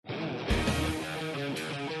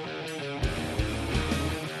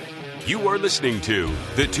You are listening to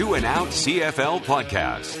the Two and Out CFL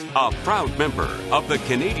podcast, a proud member of the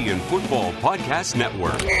Canadian Football Podcast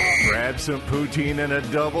Network. Grab some poutine and a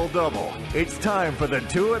double-double. It's time for the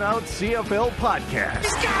Two and Out CFL podcast.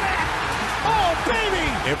 He's got it! Oh,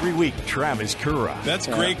 baby! Every week, Travis Kura. That's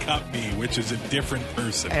Grey Cup me, which is a different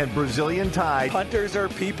person. And Brazilian Tide. Punters are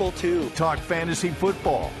people, too. Talk fantasy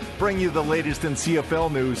football, bring you the latest in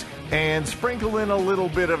CFL news, and sprinkle in a little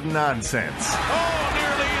bit of nonsense. Oh,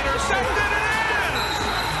 nearly intercepted. It is!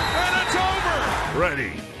 And it's over!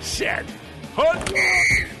 Ready, set, hunt!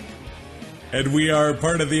 And we are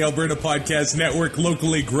part of the Alberta Podcast Network,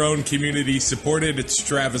 locally grown, community supported. It's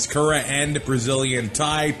Travis Kura and Brazilian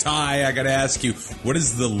Ty. Ty, I got to ask you, what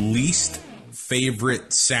is the least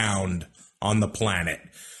favorite sound on the planet?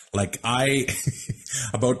 Like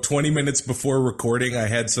about 20 minutes before recording, I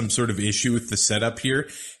had some sort of issue with the setup here,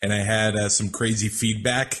 and I had some crazy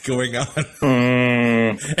feedback going on.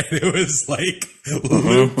 And it was like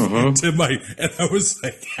looped to my, and I was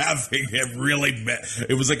like having it really,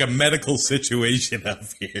 it was like a medical situation up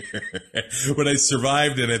here. But I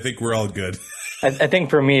survived, and I think we're all good. I think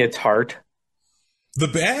for me, it's Heart. The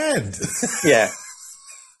band. Yeah.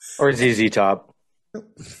 Or ZZ Top.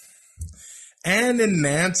 Ann and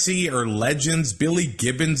Nancy are legends. Billy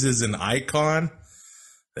Gibbons is an icon.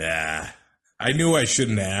 I knew I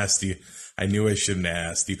shouldn't have asked you.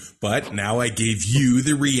 But now I gave you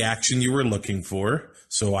the reaction you were looking for,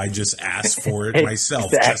 so I just asked for it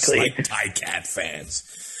myself, Exactly. just like Ticat fans.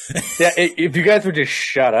 Yeah, if you guys would just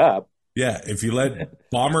shut up. Yeah, if you let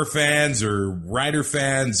Bomber fans or Rider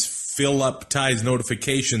fans fill up Ty's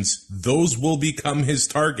notifications, those will become his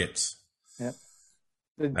targets. Yeah.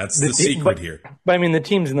 That's the secret here. But I mean, the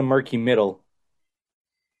teams in the murky middle,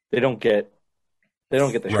 they don't get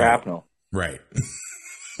the shrapnel. Right.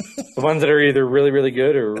 The ones that are either really, really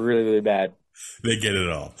good or really, really bad. They get it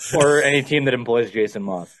all. Or any team that employs Jason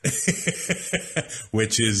Moss.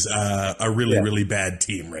 Which is a really, really bad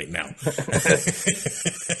team right now.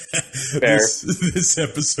 This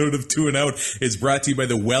episode of Two and Out is brought to you by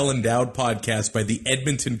the Well Endowed Podcast by the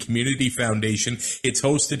Edmonton Community Foundation. It's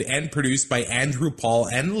hosted and produced by Andrew Paul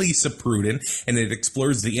and Lisa Pruden, and it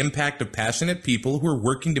explores the impact of passionate people who are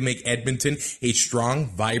working to make Edmonton a strong,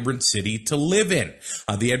 vibrant city to live in.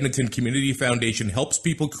 The Edmonton Community Foundation helps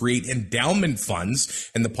people create endowment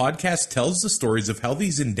funds, and the podcast tells the stories of how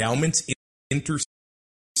these endowments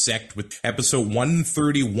intersect with episode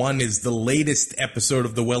 131 is the latest episode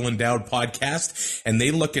of the Well Endowed Podcast, and they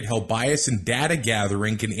look at how bias and data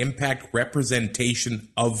gathering can impact representation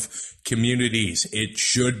of communities. It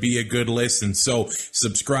should be a good listen, so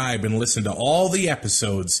subscribe and listen to all the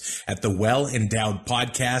episodes at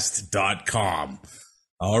thewellendowedpodcast.com.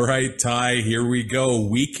 All right, Ty, here we go.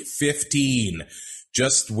 Week 15.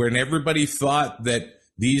 Just when everybody thought that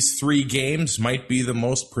these three games might be the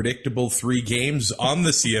most predictable three games on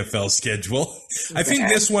the CFL schedule, I think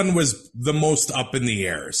this one was the most up in the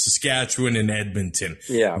air. Saskatchewan and Edmonton.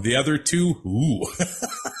 Yeah. The other two, ooh.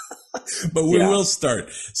 But we will start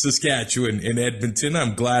Saskatchewan and Edmonton.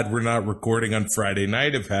 I'm glad we're not recording on Friday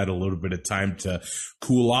night. I've had a little bit of time to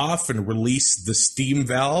cool off and release the steam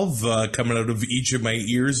valve coming out of each of my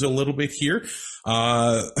ears a little bit here.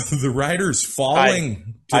 The Riders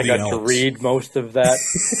falling to the Elks. I got to read most of that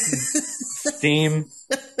steam.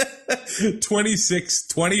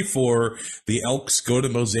 26-24, the Elks go to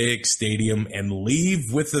Mosaic Stadium and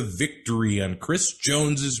leave with a victory on Chris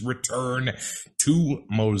Jones's return to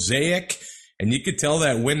Mosaic. And you could tell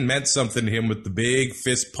that win meant something to him with the big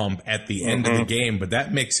fist pump at the end of the game. But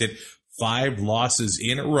that makes it 5 losses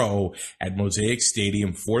in a row at Mosaic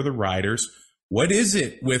Stadium for the Riders. What is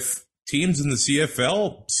it with teams in the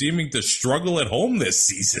CFL seeming to struggle at home this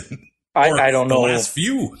season? I don't know. The last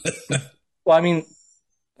few. Well, I mean,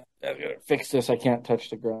 I gotta fix this. I can't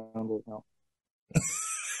touch the ground right now.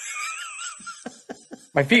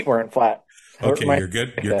 My feet weren't flat. Okay, you're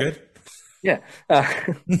good. You're good. Yeah.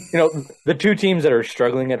 The two teams that are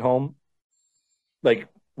struggling at home, like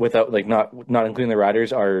without, like not including the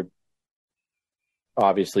Riders, are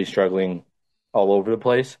obviously struggling all over the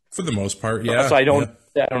place For the most part, yeah. So I don't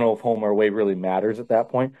know if home or away really matters at that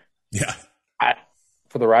point. Yeah.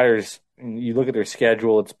 For the Riders, you look at their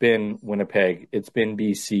schedule, it's been Winnipeg, it's been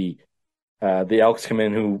BC. The Elks come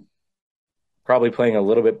in who probably playing a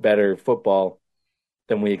little bit better football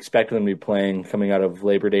than we expected them to be playing coming out of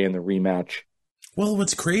Labor Day in the rematch. Well,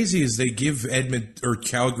 what's crazy is they give Edmonton or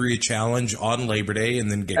Calgary a challenge on Labor Day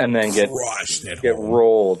and then get crushed at home.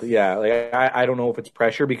 Rolled. Yeah, like I don't know if it's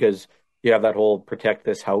pressure because you have that whole protect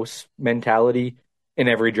this house mentality in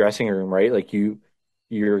every dressing room, right? Like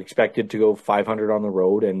you're expected to go 500 on the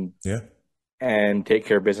road and and take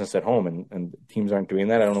care of business at home. And teams aren't doing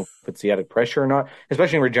that. I don't know if it's the added pressure or not,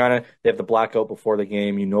 especially in Regina. They have the blackout before the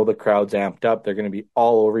game. You know the crowd's amped up. They're going to be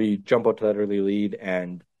all over you. Jump out to that early lead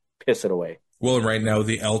and piss it away. Well, right now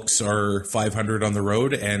the Elks are 500 on the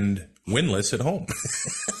road and winless at home.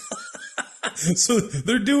 So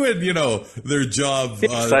they're doing, their job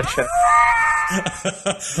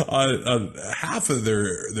on half of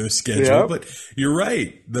their schedule. Yep. But you're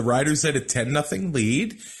right. The Riders had a 10-0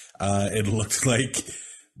 lead. It looked like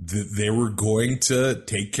they were going to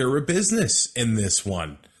take care of business in this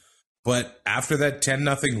one. But after that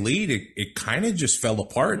 10-0 lead, it kind of just fell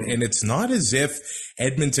apart. And it's not as if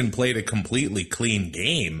Edmonton played a completely clean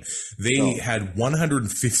game. They had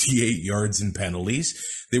 158 yards in penalties.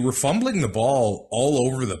 They were fumbling the ball all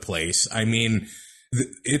over the place. I mean,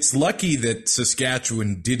 it's lucky that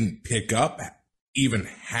Saskatchewan didn't pick up even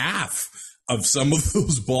half of some of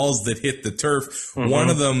those balls that hit the turf. Mm-hmm. One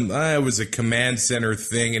of them was a command center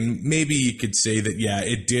thing, and maybe you could say that,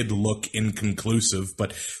 it did look inconclusive,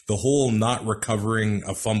 but the whole not recovering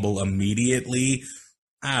a fumble immediately,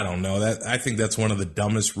 I don't know. I think that's one of the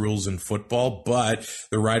dumbest rules in football, but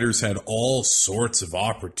the Riders had all sorts of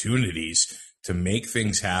opportunities to make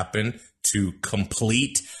things happen, to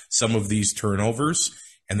complete some of these turnovers,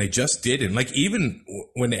 and they just didn't. Like, even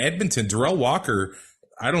when Edmonton, Darrell Walker,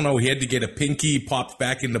 I don't know, he had to get a pinky popped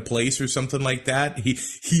back into place or something like that.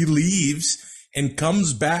 He leaves and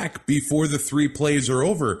comes back before the 3 plays are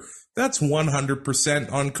over. That's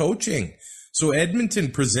 100% on coaching. So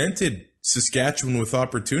Edmonton presented Saskatchewan with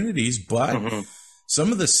opportunities, but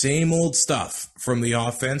some of the same old stuff from the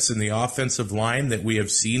offense and the offensive line that we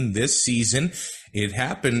have seen this season. It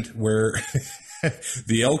happened where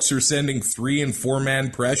the Elks are sending 3- and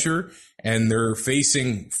 4-man pressure, and they're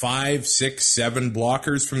facing 5, 6, 7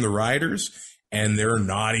 blockers from the Riders, and they're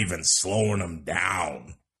not even slowing them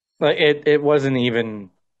down. It wasn't even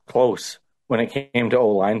close when it came to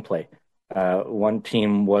O-line play. One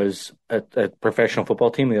team was a professional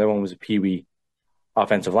football team. The other one was a peewee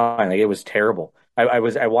offensive line. Like, it was terrible. I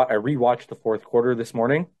rewatched the fourth quarter this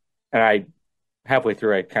morning, and halfway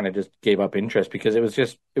through I kind of just gave up interest because it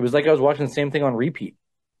was like I was watching the same thing on repeat.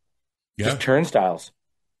 Yeah. Just turnstiles.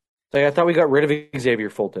 Like, I thought we got rid of Xavier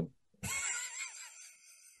Fulton.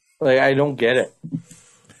 Like, I don't get it.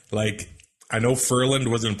 Like, I know Furland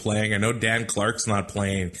wasn't playing. I know Dan Clark's not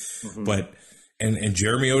playing, but and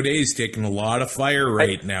Jeremy O'Day's taking a lot of fire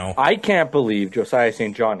right now. I can't believe Josiah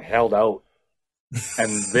St. John held out,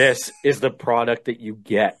 and this is the product that you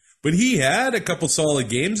get. But he had a couple solid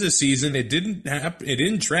games this season. It didn't happen. It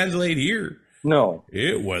didn't translate here. No,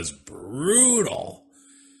 it was brutal.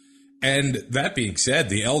 And that being said,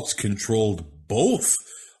 the Elks controlled both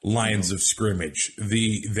lines of scrimmage.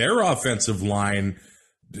 Their offensive line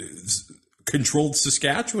controlled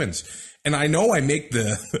Saskatchewan's. And I know I make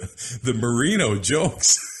the Marino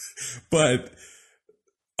jokes, but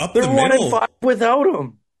they're the middle, 1-5 without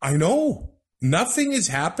him. I know. Nothing is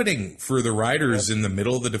happening for the Riders in the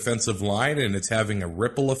middle of the defensive line, and it's having a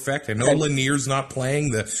ripple effect. I know Lanier's not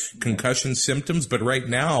playing, the concussion symptoms, but right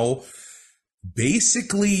now,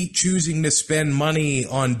 basically choosing to spend money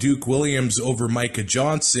on Duke Williams over Micah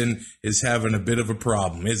Johnson is having a bit of a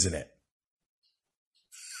problem, isn't it?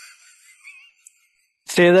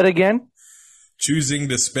 Say that again? Choosing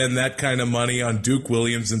to spend that kind of money on Duke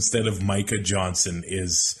Williams instead of Micah Johnson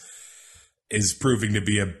is proving to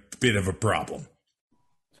be a bit of a problem.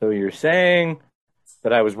 So you're saying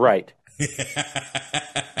that I was right.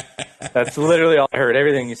 That's literally all I heard.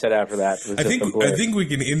 Everything you said after that was I think we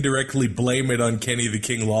can indirectly blame it on Kenny the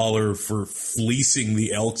King Lawler for fleecing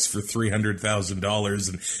the Elks for $300,000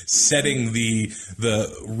 and setting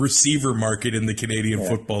the receiver market in the Canadian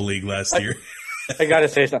Football League last year. I got to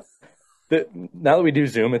say something. Now that we do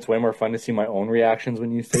Zoom, it's way more fun to see my own reactions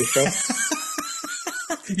when you say stuff.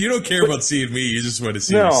 You don't care about seeing me. You just want to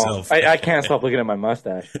see yourself. I can't stop looking at my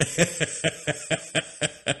mustache.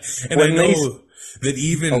 And when I know that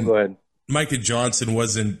even go ahead. Micah Johnson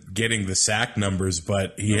wasn't getting the sack numbers,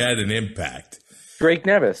 but he had an impact. Drake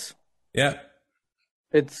Nevis. Yeah.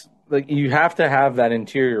 It's like you have to have that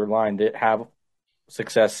interior line to have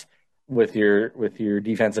success with your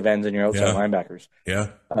defensive ends and your outside linebackers.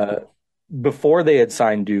 Yeah. Before they had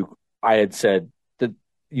signed Duke, I had said that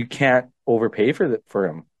you can't overpay for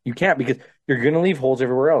him. You can't, because you're going to leave holes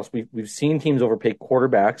everywhere else. We've seen teams overpay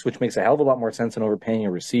quarterbacks, which makes a hell of a lot more sense than overpaying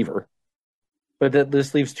a receiver. But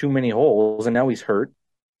this leaves too many holes, and now he's hurt.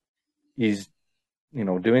 He's,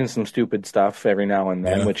 doing some stupid stuff every now and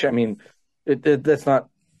then, which, I mean, that's not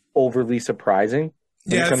overly surprising.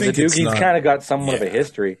 When it comes to Duke, he's kind of got somewhat of a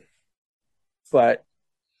history. But,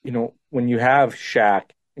 when you have Shaq,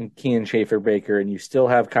 and Kean Schaefer-Baker, and you still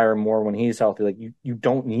have Kyron Moore when he's healthy. Like you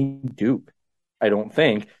don't need Duke, I don't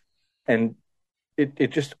think. And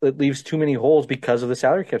it leaves too many holes because of the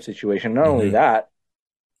salary cap situation. Not only that,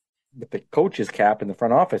 but the coach's cap and the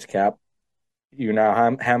front office cap, you're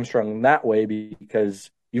now hamstrung that way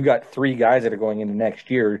because you've got 3 guys that are going into next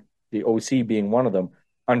year, the OC being one of them,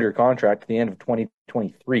 under contract at the end of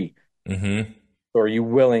 2023. Mm-hmm. So are you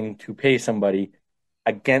willing to pay somebody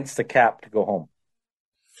against the cap to go home?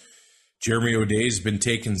 Jeremy O'Day's been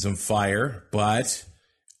taking some fire, but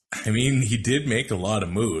I mean, he did make a lot of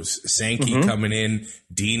moves. Sankey coming in,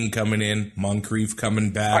 Dean coming in, Moncrief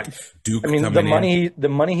coming back, Duke coming in. The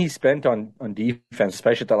money he spent on defense,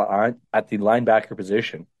 especially at the linebacker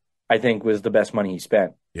position, I think was the best money he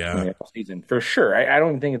spent in the season for sure. I don't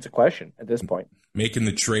even think it's a question at this point. Making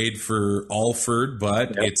the trade for Alford,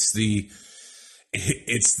 but it's the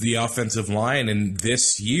offensive line, and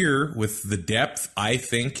this year with the depth, I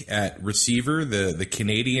think at receiver, the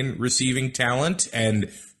Canadian receiving talent,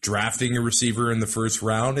 and drafting a receiver in the first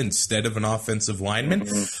round instead of an offensive lineman.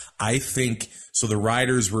 I think so. The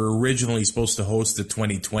Riders were originally supposed to host the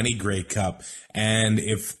 2020 Grey Cup, and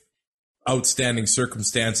if outstanding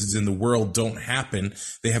circumstances in the world don't happen,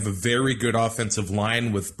 they have a very good offensive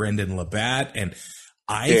line with Brendan Labatt, and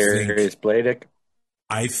I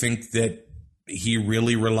think that he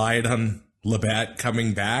really relied on Labatt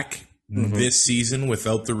coming back this season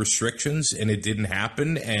without the restrictions, and it didn't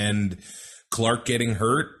happen. And Clark getting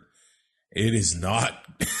hurt, it is not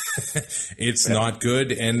not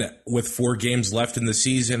good. And with 4 games left in the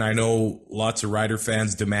season, I know lots of Rider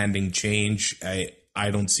fans demanding change. I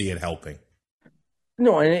don't see it helping.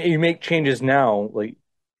 No, and you make changes now. Like,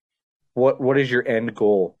 what is your end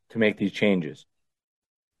goal to make these changes?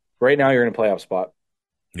 Right now, you're in a playoff spot.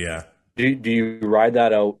 Yeah. Do you ride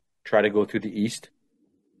that out, try to go through the East?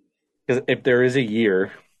 Because if there is a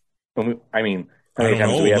year, I don't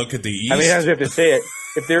know. Look at the East. How many times do we have to say it?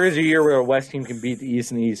 If there is a year where a West team can beat the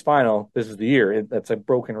East in the East final, this is the year. That's a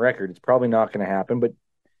broken record. It's probably not going to happen. But do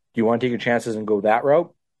you want to take your chances and go that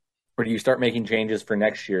route? Or do you start making changes for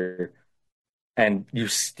next year and you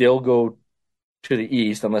still go to the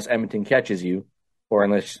East unless Edmonton catches you or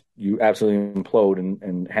unless you absolutely implode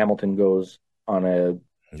and Hamilton goes on a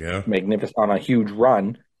on a huge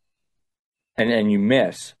run and you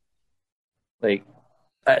miss? Like,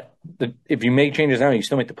 if you make changes now, you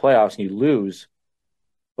still make the playoffs and you lose.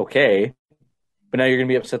 Okay, but now you're going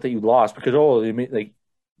to be upset that you lost because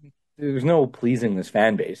there's no pleasing this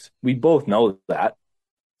fan base. We both know that.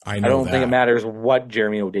 I don't think it matters what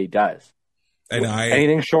Jeremy O'Day does. And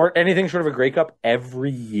anything short of a Grey Cup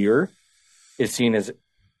every year is seen as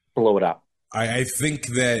blow it up. I think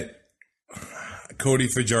that Cody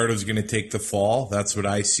Fajardo is going to take the fall. That's what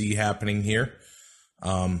I see happening here.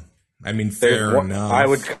 Fair enough. I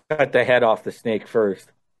would cut the head off the snake first.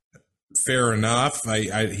 Fair enough.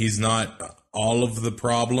 He's not all of the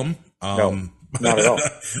problem. No, not at all.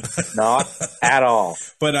 Not at all.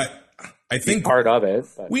 But I think part of it.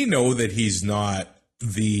 But. We know that he's not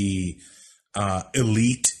the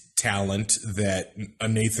elite talent that a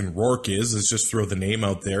Nathan Rourke is. Let's just throw the name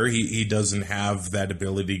out there. He doesn't have that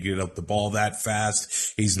ability to get out the ball that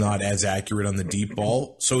fast. He's not as accurate on the deep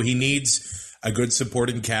ball. So he needs a good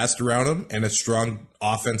supporting cast around him and a strong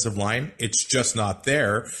offensive line. It's just not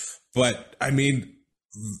there. But,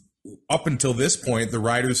 up until this point, the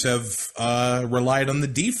Riders have relied on the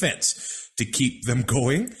defense to keep them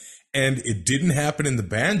going. And it didn't happen in the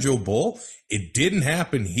Banjo Bowl. It didn't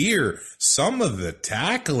happen here. Some of the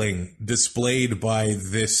tackling displayed by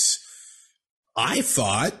this, I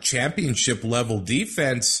thought, championship-level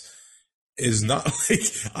defense is not like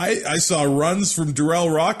I saw runs from Darrell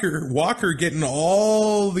Walker getting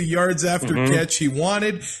all the yards after catch he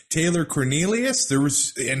wanted. Taylor Cornelius,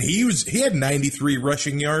 he had 93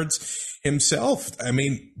 rushing yards himself.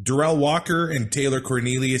 Darrell Walker and Taylor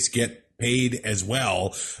Cornelius get paid as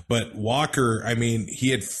well, but Walker, he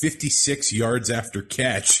had 56 yards after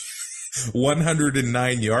catch,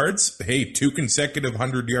 109 yards. Hey, 2 consecutive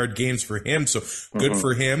 100-yard games for him, so good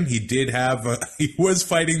for him. He did have he was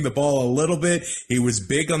fighting the ball a little bit. He was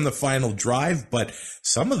big on the final drive, but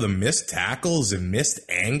some of the missed tackles and missed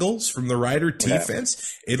angles from the Rider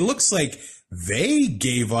defense, it looks like they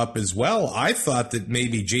gave up as well. I thought that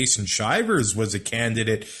maybe Jason Shivers was a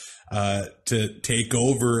candidate to take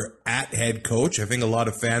over at head coach. I think a lot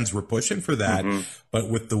of fans were pushing for that. But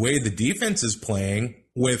with the way the defense is playing,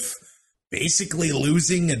 with basically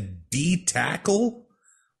losing a D tackle,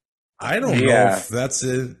 I don't know if that's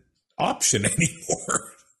an option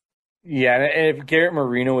anymore. Yeah, and if Garrett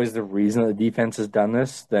Marino is the reason the defense has done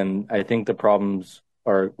this, then I think the problems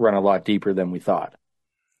run a lot deeper than we thought.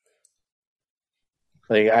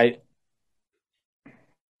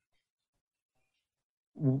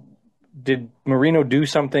 Did Marino do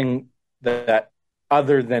something that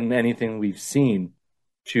other than anything we've seen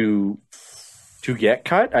to get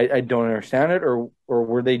cut? I don't understand it, or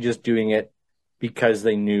were they just doing it because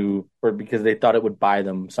they knew, or because they thought it would buy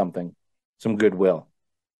them something, some goodwill?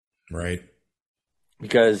 Right.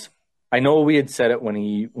 Because I know we had said it when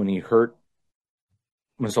he hurt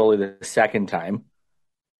Masoli the second time,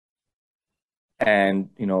 and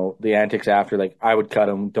the antics after, like, I would cut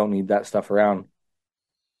him, don't need that stuff around.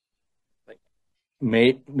 Like,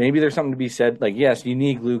 maybe there's something to be said. Like, yes, you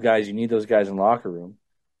need glue guys, you need those guys in the locker room.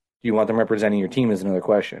 Do you want them representing your team is another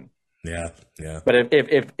question. Yeah. But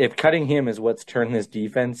if cutting him is what's turned this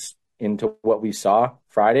defense into what we saw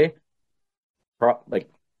Friday, like,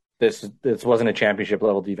 this wasn't a championship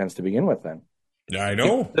level defense to begin with. Then I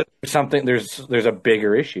know there's a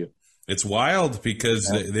bigger issue. It's wild because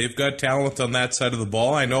they've got talent on that side of the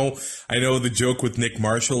ball. I know the joke with Nick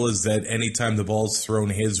Marshall is that anytime the ball's thrown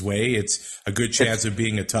his way, it's a good chance of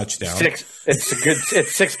being a touchdown.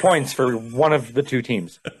 It's 6 points for one of the two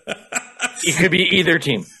teams. It could be either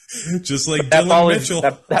team. Just like Dylan Mitchell.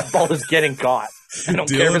 That ball is getting caught. I don't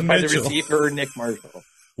care if it's by the Mitchell. receiver or Nick Marshall.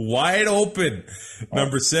 Wide open.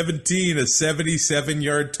 Number 17, a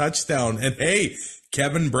 77-yard touchdown. And hey,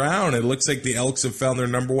 Kevin Brown, it looks like the Elks have found their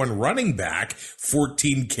number one running back.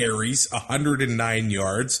 14 carries, 109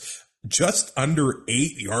 yards, just under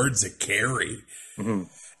 8 yards a carry. Mm-hmm.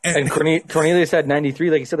 And Cornelius had 93.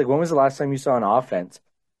 Like you said, like, when was the last time you saw an offense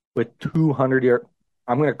with 200 yards?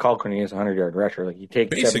 I'm going to call Cornelius a 100-yard rusher. Like, you take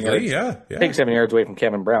basically, 7 yards, yeah. Take 7 yards away from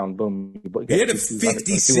Kevin Brown, boom. He had a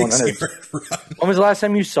 56-yard run. When was the last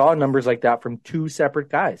time you saw numbers like that from two separate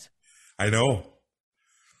guys? I know.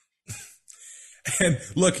 And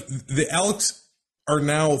look, the Elks are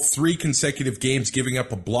now 3 consecutive games giving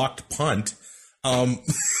up a blocked punt. Like,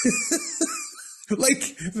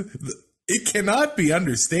 it cannot be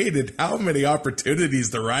understated how many opportunities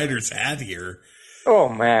the Riders had here. Oh,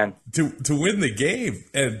 man. To win the game.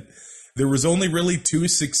 And there was only really 2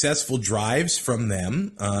 successful drives from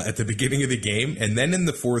them at the beginning of the game. And then in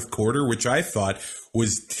the fourth quarter, which I thought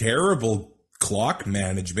was terrible clock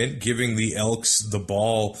management, giving the Elks the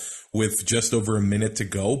ball with just over a minute to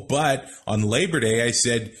go. But on Labor Day, I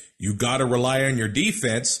said, you got to rely on your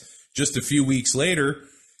defense. Just a few weeks later,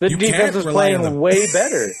 the defense was playing way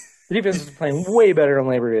better. The defense was playing way better on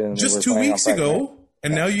Labor Day than just 2 weeks ago.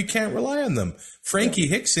 And now you can't rely on them. Frankie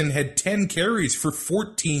Hickson had 10 carries for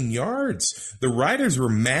 14 yards. The Riders were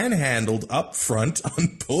manhandled up front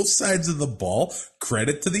on both sides of the ball.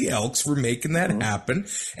 Credit to the Elks for making that happen.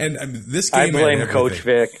 And this game, I blame Coach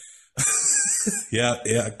Vic.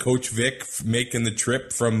 Yeah, Coach Vic making the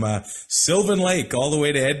trip from Sylvan Lake all the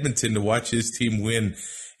way to Edmonton to watch his team win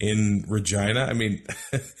in Regina. I mean,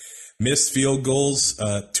 missed field goals,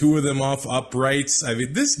 2 of them off uprights. I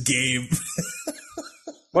mean, this game...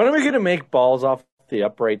 When are we going to make balls off the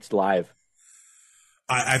uprights live?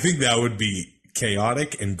 I think that would be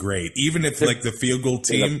chaotic and great. Even if, like, the field goal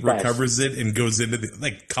team recovers it and goes into the...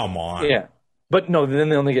 Like, come on. Yeah. But no, then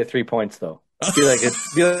they only get 3 points, though. Be like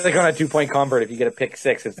on a 2-point convert. If you get a pick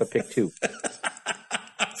 6, it's a pick 2.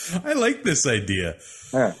 I like this idea.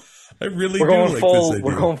 Yeah. I really do like this idea.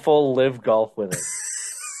 We're going full live golf with it.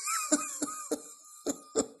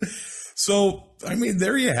 So, I mean,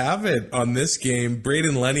 there you have it on this game.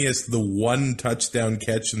 Braden Lenius, the 1 touchdown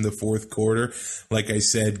catch in the fourth quarter. Like I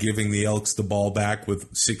said, giving the Elks the ball back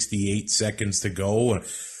with 68 seconds to go.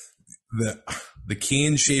 The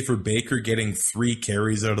Kean Schaefer-Baker getting 3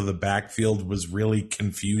 carries out of the backfield was really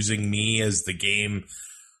confusing me as the game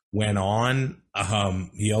went on.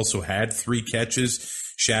 He also had 3 catches.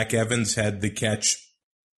 Shaq Evans had the catch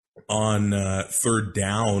on third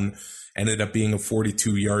down. Ended up being a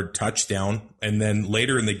 42-yard touchdown. And then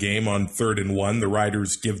later in the game on 3rd and 1, the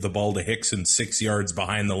Riders give the ball to Hickson 6 yards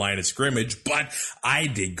behind the line of scrimmage. But I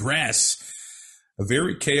digress. A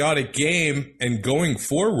very chaotic game. And going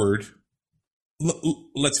forward,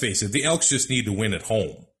 let's face it, the Elks just need to win at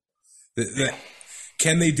home.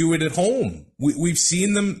 Can they do it at home? We've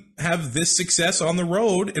seen them have this success on the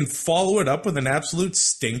road and follow it up with an absolute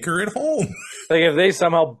stinker at home. Like, if they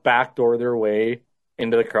somehow backdoor their way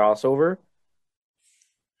into the crossover,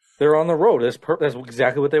 they're on the road. That's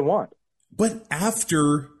exactly what they want. But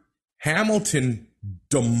after Hamilton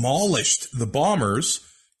demolished the Bombers,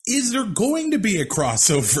 is there going to be a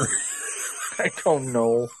crossover? I don't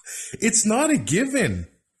know. It's not a given.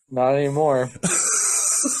 Not anymore.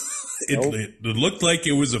 It looked like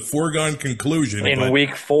it was a foregone conclusion. In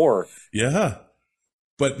week 4. Yeah.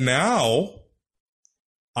 But now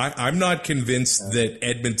I'm not convinced that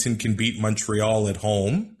Edmonton can beat Montreal at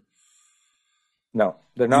home. No,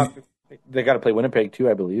 they're not. They got to play Winnipeg too,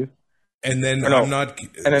 I believe. And then I'm not.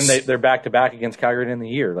 And then they're back to back against Calgary in the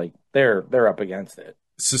year. Like they're up against it.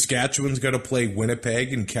 Saskatchewan's got to play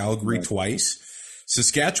Winnipeg and Calgary twice.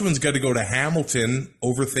 Saskatchewan's got to go to Hamilton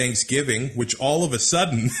over Thanksgiving, which all of a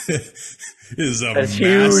sudden is a That's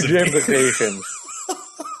huge implications.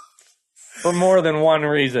 For more than one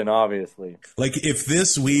reason, obviously. Like, if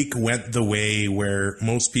this week went the way where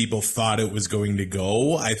most people thought it was going to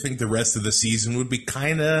go, I think the rest of the season would be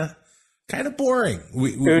kind of boring.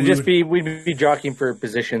 We'd be jockeying for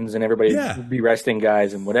positions, and everybody would be resting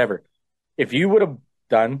guys and whatever. If you would have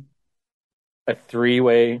done a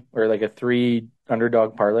 3-way or like a 3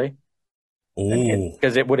 underdog parlay,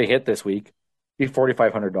 because it would have hit this week, it'd be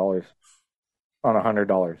 $4,500 on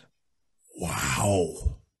 $100.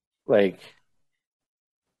 Wow.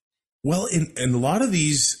 Well, in a lot of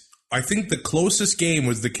these, I think the closest game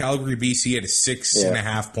was the Calgary BC at a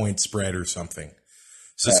 6.5 point spread or something.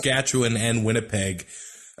 Saskatchewan and Winnipeg,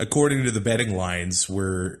 according to the betting lines,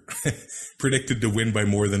 were predicted to win by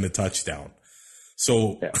more than a touchdown.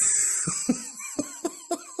 So,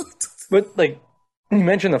 but you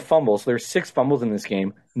mentioned the fumbles. There's 6 fumbles in this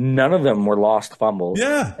game. None of them were lost fumbles.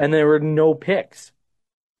 Yeah, and there were no picks.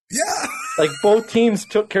 Yeah. Both teams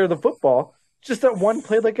took care of the football, just that one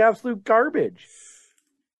played like absolute garbage.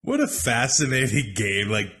 What a fascinating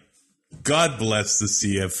game. God bless the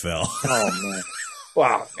CFL. Oh, man.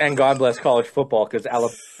 Wow. And God bless college football, because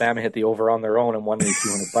Alabama hit the over on their own and won me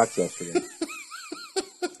 $200 yesterday.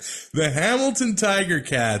 The Hamilton Tiger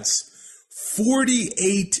Cats,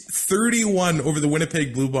 48-31 over the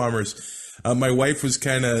Winnipeg Blue Bombers. My wife was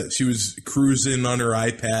she was cruising on her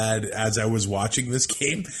iPad as I was watching this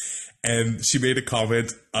game, and she made a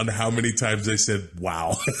comment on how many times I said,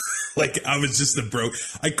 wow. I was just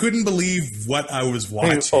I couldn't believe what I was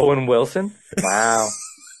watching. Owen Wilson? Wow.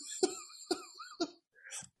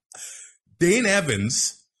 Dane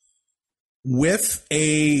Evans with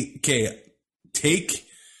take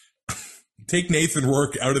Nathan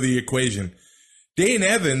Rourke out of the equation. Dane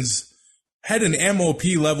Evans had an MOP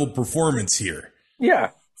level performance here. Yeah.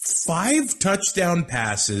 5 touchdown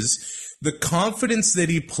passes, the confidence that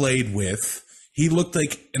he played with. He looked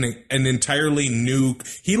like an entirely new.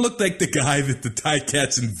 He looked like the guy that the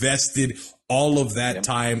Ticats invested all of that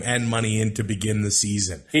time and money in to begin the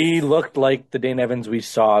season. He looked like the Dane Evans we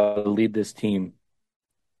saw lead this team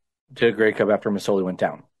to a Grey Cup after Masoli went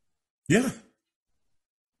down. Yeah.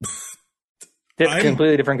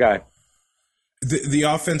 Completely different guy. The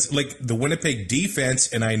offense, the Winnipeg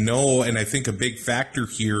defense, and I think a big factor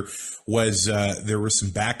here was there were some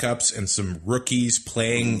backups and some rookies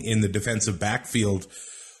playing in the defensive backfield,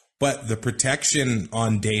 but the protection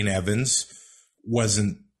on Dane Evans was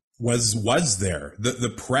there.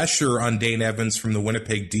 The pressure on Dane Evans from the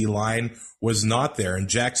Winnipeg D-line was not there, and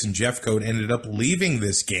Jackson Jeffcoat ended up leaving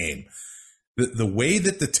this game. The way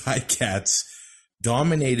that the Ticats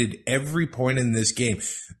dominated every point in this game.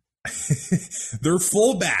 Their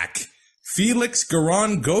fullback, Felix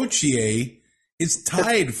Garon-Gauthier, is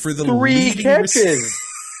tied for the 3 catches.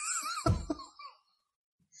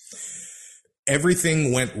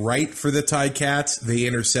 Everything went right for the Ticats. They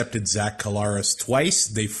intercepted Zach Collaros twice.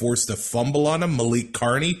 They forced a fumble on him, Malik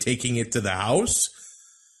Carney taking it to the house.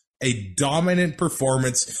 A dominant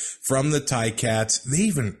performance from the Ticats. They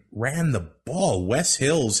even ran the ball. Wes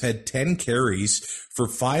Hills had 10 carries for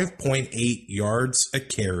 5.8 yards a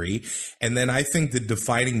carry. And then I think the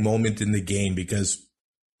defining moment in the game, because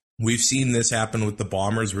we've seen this happen with the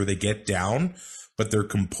Bombers where they get down, but their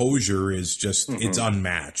composure is just, it's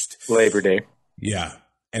unmatched. Labor Day. Yeah.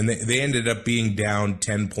 And they ended up being down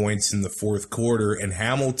 10 points in the fourth quarter. And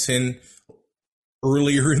Hamilton,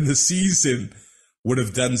 earlier in the season, would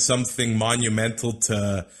have done something monumental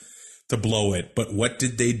to blow it. But what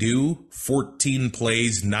did they do? 14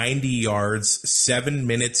 plays, 90 yards, 7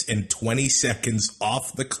 minutes and 20 seconds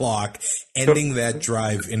off the clock, ending that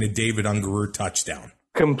drive in a David Ungerer touchdown.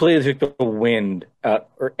 Completely took the wind,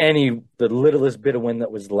 or the littlest bit of wind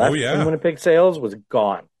that was left in Winnipeg Sails was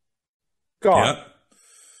gone. Gone.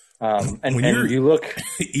 Yep. And you look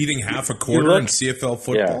eating half a quarter in CFL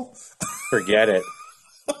football. Yeah, forget it.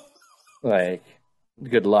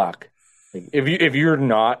 Good luck. If you're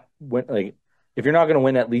not going to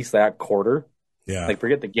win at least that quarter,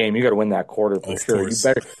 forget the game. You got to win that quarter for sure. Course. You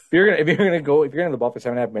better if you're gonna have the ball for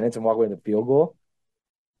 7.5 minutes and walk away with a field goal.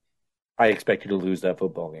 I expect you to lose that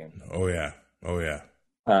football game. Oh yeah.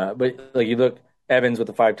 But you look, Evans with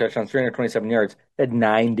the 5 touchdowns, 327 yards, had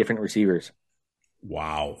 9 different receivers.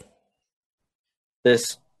 Wow.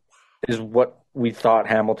 This is what we thought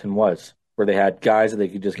Hamilton was, where they had guys that they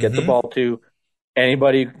could just get the ball to.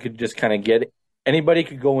 Anybody could just kind of get it. Anybody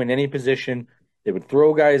could go in any position. They would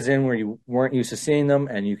throw guys in where you weren't used to seeing them,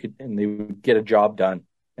 and they would get a job done,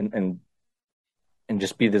 and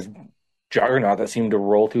just be this juggernaut that seemed to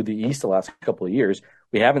roll through the East the last couple of years.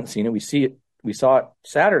 We haven't seen it. We saw it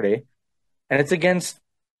Saturday, and it's against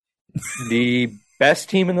the best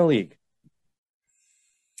team in the league.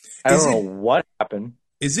 I don't know what happened.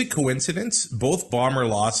 Is it coincidence? Both Bomber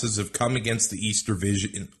losses have come against the East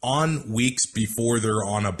Division on weeks before they're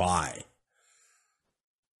on a bye.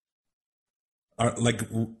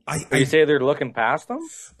 You say they're looking past them?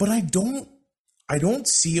 But I don't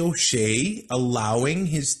see O'Shea allowing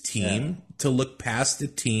his team to look past the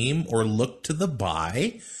team or look to the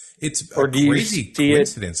bye. It's a crazy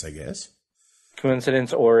coincidence, I guess.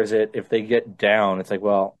 Coincidence, or is it if they get down, it's like,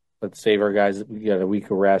 well, let's save our guys. We got a week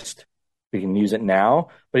of rest. We can use it now.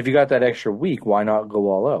 But if you got that extra week, why not go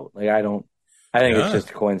all out? I think it's just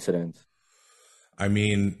a coincidence. I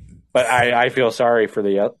mean, but I feel sorry for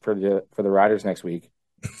the Riders next week,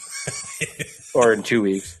 or in 2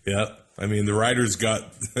 weeks. Yeah, I mean the Riders got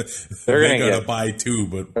they're going to get a bye too,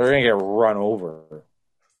 but they're going to get run over.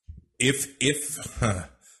 If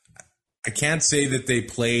I can't say that they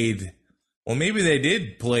played, well, maybe they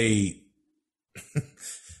did play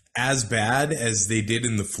as bad as they did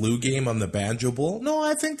in the flu game on the Banjo Bowl. No,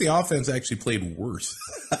 I think the offense actually played worse.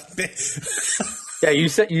 Yeah, you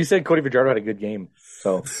said Cody Fajardo had a good game.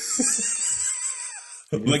 So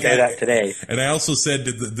you say that today. And I also said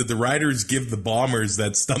that the Riders give the Bombers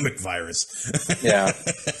that stomach virus. Yeah.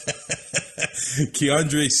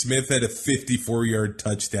 Keandre Smith had a 54-yard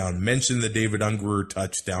touchdown. Mentioned the David Ungerer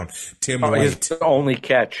touchdown. Tim White. His only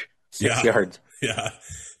catch, 6 yards. Yeah.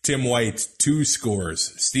 Tim White, 2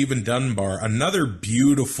 scores. Stephen Dunbar, another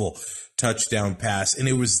beautiful touchdown pass. And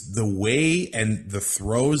it was the way and the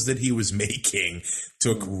throws that he was making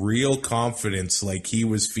took real confidence, like he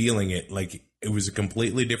was feeling it, like it was a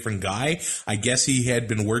completely different guy. I guess he had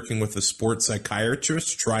been working with a sports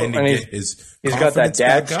psychiatrist trying to get his He's got that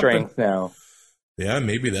dad strength now. Yeah,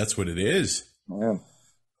 maybe that's what it is. Yeah.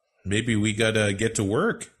 Maybe we got to get to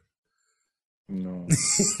work. No.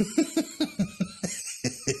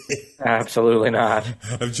 Absolutely not.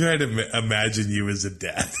 I'm trying to imagine you as a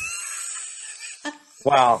dad.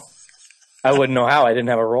 Wow. I wouldn't know how. I didn't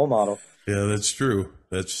have a role model. Yeah, that's true.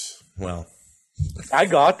 I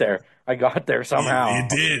got there. Somehow. You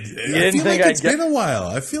did. You didn't think it's been a while.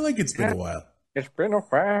 I feel like it's been a while. It's been a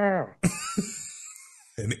while.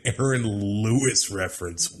 An Aaron Lewis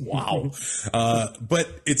reference. Wow.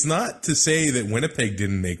 But it's not to say that Winnipeg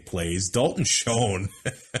didn't make plays. Dalton Schoen.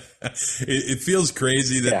 It feels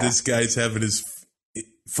crazy that this guy's having his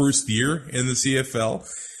first year in the CFL.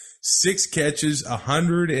 6 catches,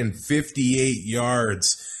 158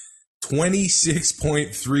 yards,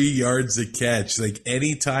 26.3 yards a catch. Like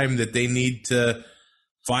any time that they need to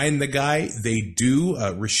find the guy, they do.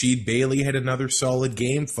 Rashid Bailey had another solid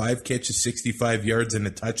game, 5 catches, 65 yards, and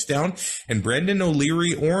a touchdown. And Brendan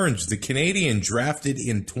O'Leary-Orange, the Canadian drafted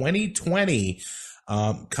in 2020,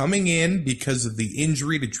 coming in because of the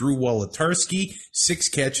injury to Drew Wolodarski, 6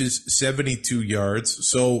 catches, 72 yards.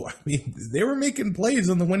 So, I mean, they were making plays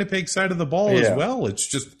on the Winnipeg side of the ball as well. It's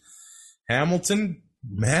just Hamilton,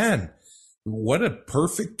 man. What a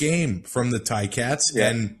perfect game from the Ticats. Yeah.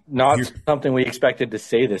 And not something we expected to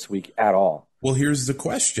say this week at all. Well, here's the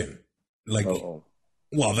question.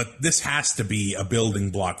 This has to be a building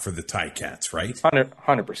block for the Ticats, right?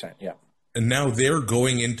 100%, yeah. And now they're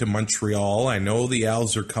going into Montreal. I know the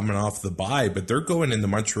Als are coming off the bye, but they're going into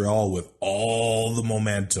Montreal with all the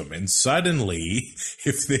momentum. And suddenly,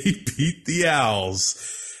 if they beat the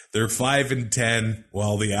Als, they're 5-10,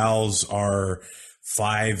 while the Als are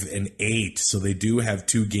 5-8, so they do have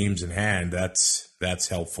 2 games in hand. That's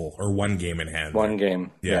helpful, or 1 game in hand. 1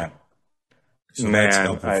 game, yeah. So that's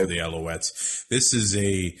helpful for the Alouettes. This is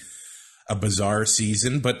a bizarre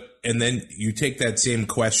season, and then you take that same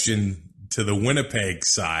question to the Winnipeg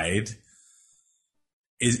side.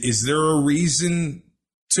 Is there a reason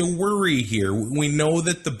to worry here? We know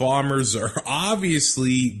that the Bombers are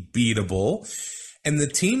obviously beatable, and the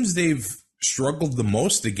teams they've struggled the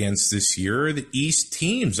most against this year are the East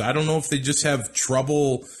teams. I don't know if they just have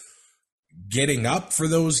trouble getting up for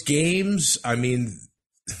those games. I mean,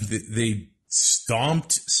 they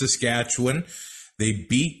stomped Saskatchewan. They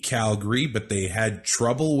beat Calgary, but they had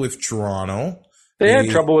trouble with Toronto. They had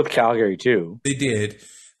trouble with Calgary, too. They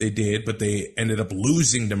did, but they ended up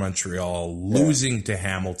losing to Montreal, losing to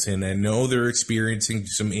Hamilton. I know they're experiencing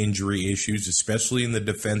some injury issues, especially in the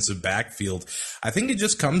defensive backfield. I think it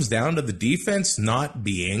just comes down to the defense not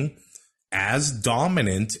being as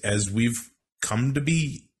dominant as we've come to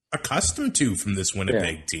be accustomed to from this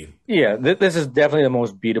Winnipeg team. Yeah, this is definitely the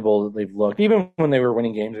most beatable that they've looked. Even when they were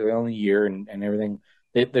winning games early in the year and everything,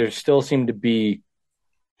 there still seemed to be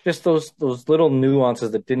just those little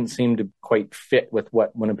nuances that didn't seem to quite fit with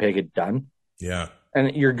what Winnipeg had done. Yeah.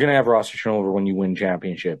 And you're going to have roster turnover when you win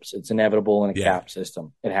championships. It's inevitable in a cap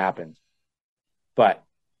system. It happens. But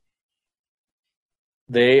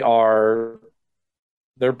they're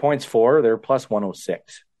points for, they're plus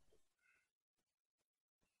 106.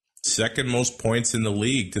 Second most points in the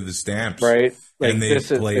league to the Stamps. Right. Like, and they've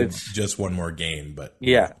played just one more game. But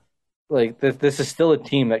yeah. Like this is still a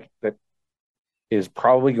team that is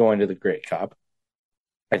probably going to the Grey Cup.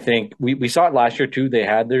 I think we saw it last year too. They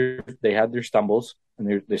had their stumbles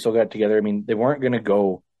and they still got it together. I mean, they weren't going to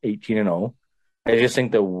go 18-0. I just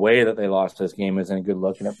think the way that they lost this game isn't a good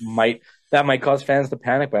look, and that might cause fans to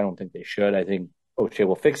panic, but I don't think they should. I think O'Shea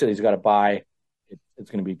will fix it. He's got to buy. It's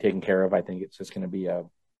going to be taken care of. I think it's just going to be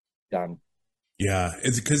done. Yeah,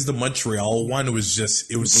 it's because the Montreal one was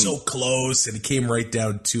it was so close, and it came right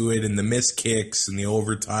down to it, and the missed kicks and the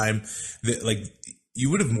overtime. You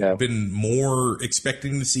would have been more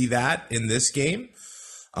expecting to see that in this game,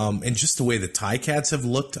 and just the way the Ticats have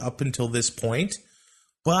looked up until this point.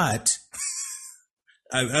 But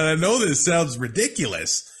I know this sounds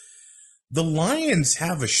ridiculous. The Lions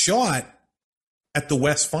have a shot at the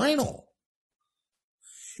West Final.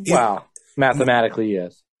 Wow, mathematically,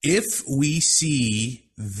 yes. If we see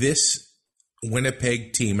this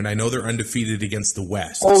Winnipeg team, and I know they're undefeated against the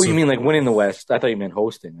West. Oh, you mean like winning the West? I thought you meant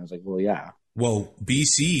hosting. I was like, well, yeah. Well,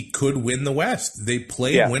 BC could win the West. They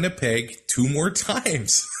play Winnipeg 2 more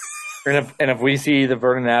times. and if we see the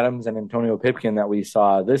Vernon Adams and Antonio Pipkin that we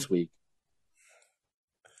saw this week,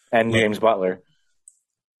 and James Butler.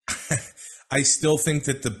 I still think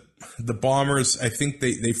that the Bombers, I think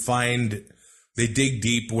they dig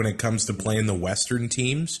deep when it comes to playing the Western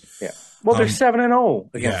teams. Yeah. Well, they're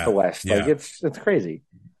 7-0 against the West. Yeah. Like it's crazy.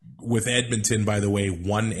 With Edmonton, by the way,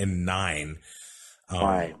 1-9.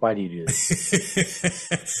 Why? Why do you do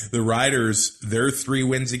this? The Riders, their 3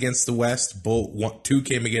 wins against the West, 2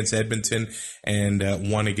 came against Edmonton,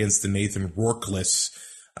 and 1 against the Nathan Rourke-less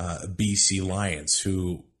BC Lions,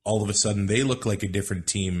 who all of a sudden they look like a different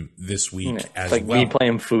team this week as well. It's like me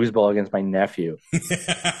playing foosball against my nephew.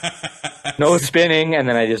 No spinning, and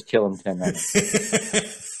then I just kill him 10 minutes.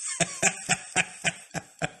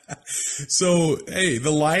 So, hey,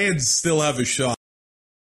 the Lions still have a shot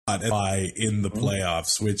in the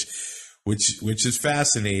playoffs, which is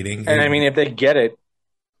fascinating. And I mean, if they get it,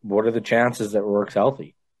 what are the chances that Rourke's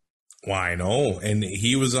healthy? Well, I know. And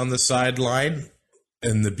he was on the sideline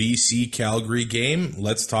in the BC Calgary game.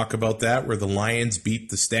 Let's talk about that, where the Lions beat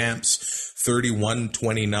the Stamps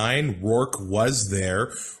 31-29. Rourke was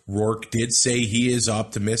there. Rourke did say he is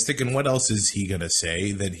optimistic. And what else is he going to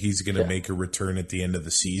say? That he's going to make a return at the end of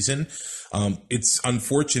the season. It's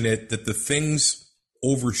unfortunate that the things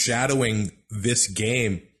overshadowing this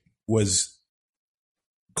game was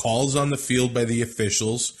calls on the field by the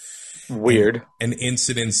officials. Weird. And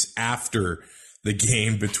incidents after the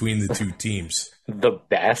game between the two teams. The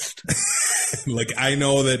best. Like, I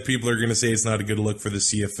know that people are going to say it's not a good look for the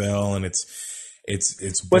CFL, and it's.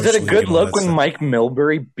 Was it a good look when Mike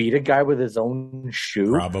Milbury beat a guy with his own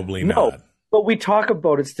shoe? Probably not. But we talk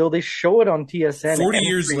about it still. They show it on TSN 40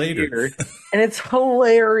 years later. And it's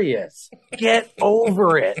hilarious. Get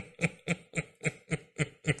over it.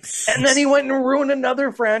 And then he went and ruined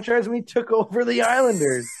another franchise when he took over the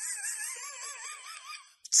Islanders.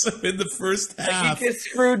 So in the first half, he just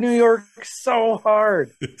screwed New York so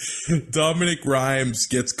hard. Dominic Rhymes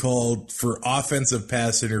gets called for offensive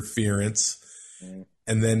pass interference,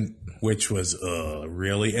 and then which was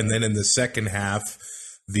really. And then in the second half,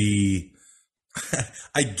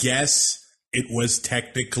 I guess it was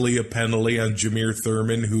technically a penalty on Jameer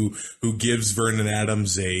Thurman, who gives Vernon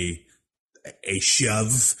Adams a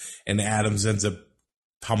shove, and Adams ends up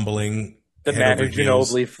tumbling. The Manu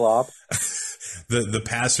Ginobili flop. The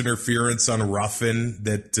pass interference on Ruffin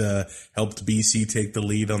that helped BC take the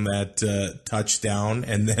lead on that touchdown.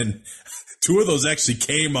 And then 2 of those actually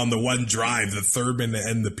came on the one drive, the Thurman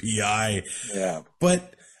and the PI. Yeah.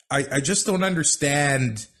 But I just don't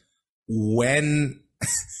understand when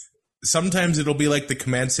sometimes it'll be like the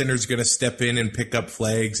command center is going to step in and pick up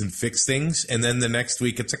flags and fix things. And then the next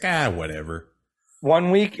week it's like, whatever.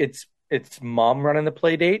 One week it's mom running the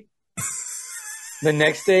play date. The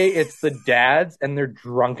next day, it's the dads, and they're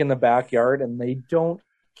drunk in the backyard, and they don't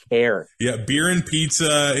care. Yeah, beer and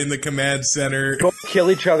pizza in the command center. Go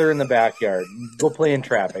kill each other in the backyard. Go play in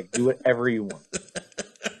traffic. Do whatever you want.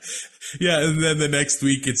 Yeah, and then the next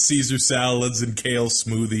week it's Caesar salads and kale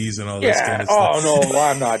smoothies and all this kind of stuff. Oh, no,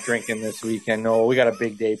 I'm not drinking this weekend. No, we got a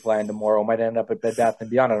big day planned tomorrow. Might end up at Bed Bath &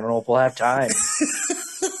 Beyond. I don't know if we'll have time.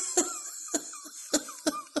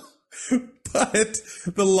 But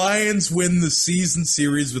the Lions win the season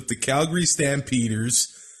series with the Calgary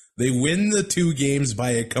Stampeders. They win the 2 games by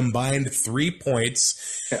a combined 3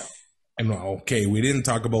 points. Yeah. And okay, we didn't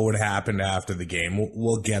talk about what happened after the game.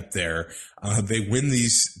 We'll get there. They win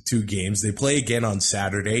these 2 games. They play again on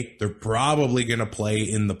Saturday. They're probably going to play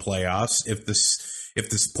in the playoffs. If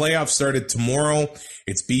this playoff started tomorrow,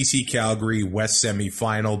 it's BC Calgary West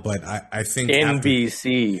semifinal. But I think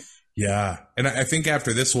BC. Yeah, and I think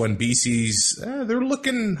after this one, BC's, they're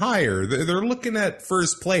looking higher. They're looking at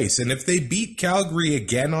first place. And if they beat Calgary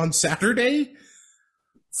again on Saturday,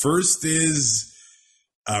 first is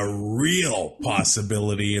a real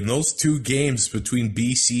possibility. And those 2 games between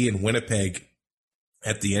BC and Winnipeg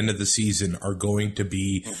at the end of the season are going to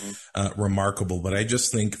be remarkable. But I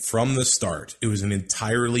just think from the start, it was an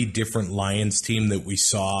entirely different Lions team that we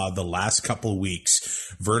saw the last couple of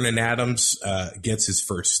weeks. Vernon Adams gets his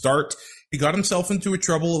first start. He got himself into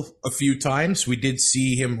trouble a few times. We did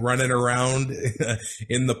see him running around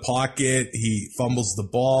in the pocket. He fumbles the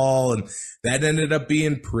ball, and that ended up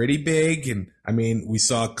being pretty big. And, I mean, we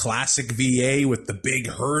saw classic VA with the big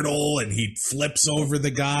hurdle, and he flips over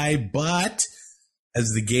the guy. But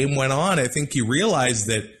as the game went on, I think he realized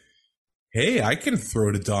that, hey, I can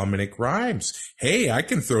throw to Dominic Rhymes. Hey, I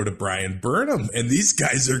can throw to Brian Burnham, and these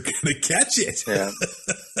guys are going to catch it. Yeah.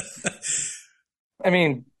 I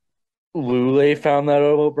mean, Lule found that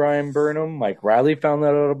out about Brian Burnham. Mike Riley found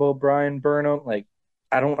that out about Brian Burnham. Like,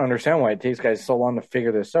 I don't understand why it takes guys so long to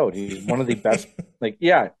figure this out. He's one of the best. Like,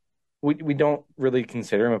 yeah, we don't really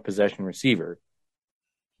consider him a possession receiver,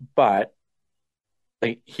 but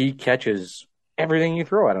like he catches everything you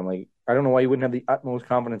throw at him. Like, I don't know why you wouldn't have the utmost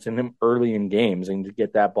confidence in him early in games and to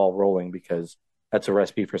get that ball rolling, because that's a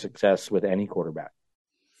recipe for success with any quarterback.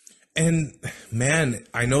 And man,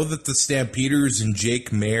 I know that the Stampeders and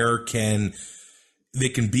Jake Maier can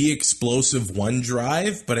be explosive one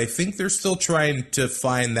drive, but I think they're still trying to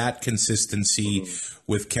find that consistency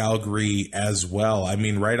with Calgary as well. I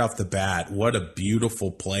mean, right off the bat, what a beautiful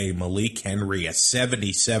play. Malik Henry, a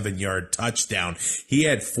 77-yard touchdown. He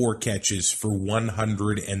had 4 catches for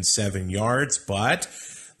 107 yards, but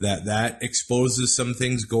that exposes some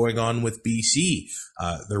things going on with BC.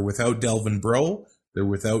 They're without Delvin Breaux. They're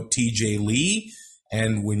without TJ Lee.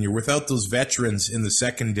 And when you're without those veterans in the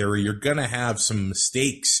secondary, you're going to have some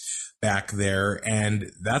mistakes back there. And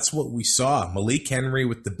that's what we saw. Malik Henry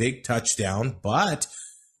with the big touchdown. But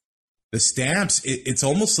the Stamps, it's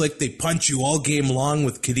almost like they punch you all game long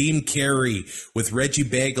with Kadeem Carey, with Reggie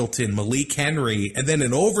Bagleton, Malik Henry. And then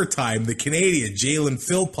in overtime, the Canadian Jalen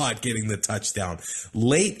Philpott getting the touchdown.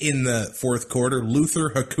 Late in the fourth quarter,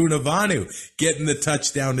 Luther Hakunavanu getting the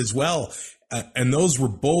touchdown as well. And those were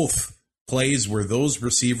both plays where those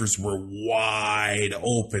receivers were wide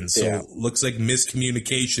open. So looks like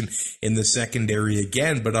miscommunication in the secondary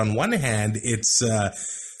again. But on one hand, it's the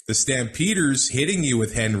Stampeders hitting you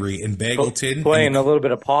with Henry and Bagleton. Playing a little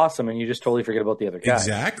bit of possum, and you just totally forget about the other guy.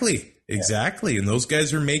 Exactly. And those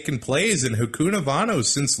guys are making plays. And Hakunavanu,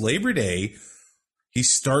 since Labor Day, he's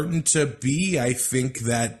starting to be, I think,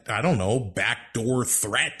 that, I don't know, backdoor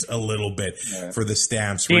threat a little bit for the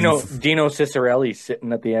Stamps. Dino Ciccarelli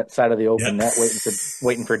sitting at the side of the open net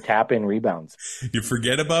waiting for tap-in rebounds. You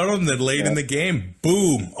forget about him, then late in the game,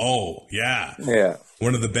 boom. Oh, yeah. Yeah.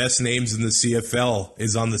 One of the best names in the CFL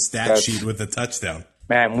is on the stat sheet with a touchdown.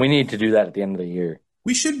 Man, we need to do that at the end of the year.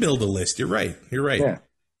 We should build a list. You're right. Yeah.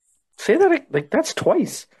 Say that, like, that's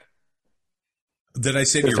twice. Did I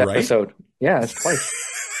say this you're episode. Right? Yeah, it's twice.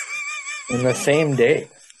 In the same day.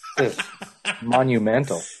 It's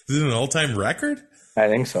monumental. Is it an all-time record? I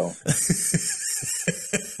think so.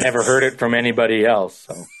 Never heard it from anybody else.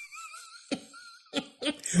 So.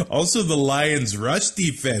 Also, the Lions' rush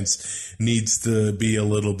defense needs to be a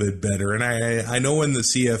little bit better. And I know in the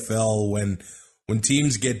CFL, when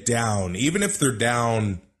teams get down, even if they're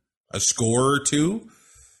down a score or two,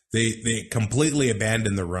 they completely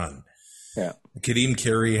abandon the run. Yeah. Kadeem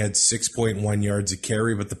Carey had 6.1 yards a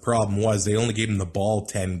carry, but the problem was they only gave him the ball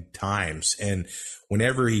 10 times. And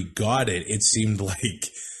whenever he got it, it seemed like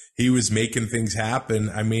he was making things happen.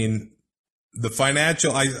 I mean, the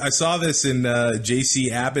financial, I saw this in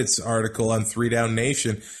JC Abbott's article on 3 Down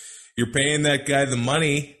Nation. You're paying that guy the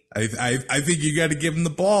money. I think you got to give him the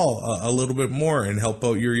ball a little bit more and help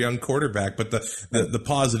out your young quarterback. But the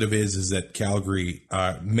positive is that Calgary,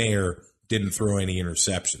 Maier didn't throw any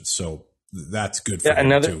interceptions. So that's good for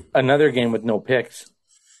him too. Another game with no picks.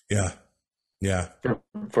 Yeah. Yeah.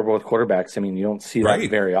 For both quarterbacks. I mean, you don't see that Right.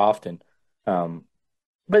 very often.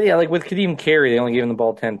 But yeah, like with Kadeem Carey, they only gave him the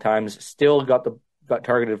ball 10 times, still got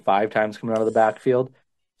targeted 5 times coming out of the backfield.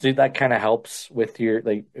 So that kind of helps with your,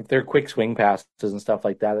 like, if they're quick swing passes and stuff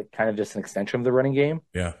like that, it's kind of just an extension of the running game.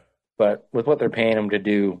 Yeah. But with what they're paying him to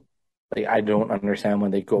do, like, I don't understand when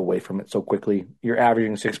they go away from it so quickly. You're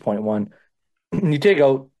averaging 6.1. You take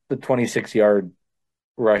out the 26-yard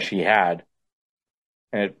rush he had,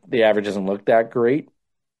 and the average doesn't look that great,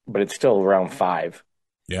 but it's still around 5.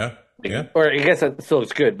 Yeah. Yeah. Or I guess that still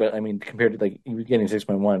looks good, but I mean, compared to, like, you're getting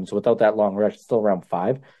 6.1, so without that long rush, it's still around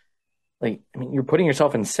 5. Like, I mean, you're putting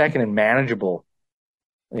yourself in second and manageable.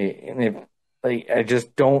 And if, like, I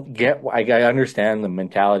just don't get. I understand the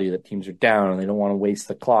mentality that teams are down and they don't want to waste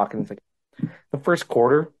the clock. And it's like the first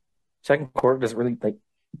quarter, second quarter doesn't really, like,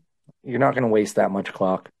 you're not going to waste that much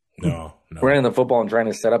clock. No. Running the football and trying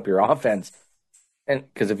to set up your offense. And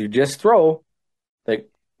because if you just throw,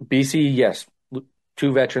 like, BC, yes,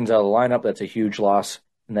 2 veterans out of the lineup, that's a huge loss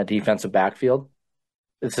in that defensive backfield.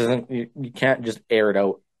 This isn't, you can't just air it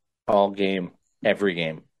out all game, every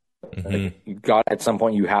game. Like, you got, at some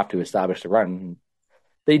point, you have to establish the run.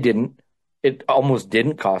 They didn't. It almost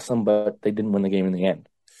didn't cost them, but they didn't win the game in the end.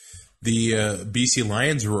 The BC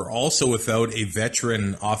Lions were also without a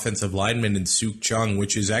veteran offensive lineman in Suk Chung,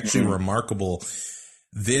 which is actually remarkable.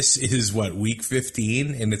 This is week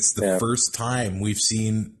 15, and it's the first time we've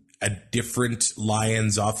seen a different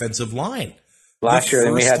Lions offensive line. Last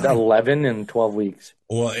year, we had 11 in 12 weeks.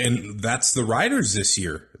 Well, and that's the Riders this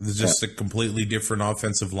year. There's just a completely different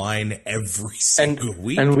offensive line every single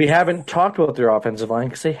week. And we haven't talked about their offensive line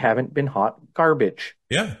because they haven't been hot garbage.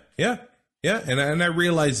 Yeah. And I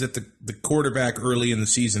realize that the quarterback early in the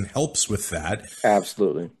season helps with that.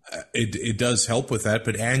 Absolutely. It does help with that.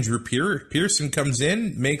 But Andrew Pearson comes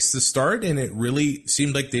in, makes the start, and it really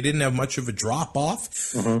seemed like they didn't have much of a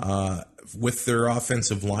drop-off with their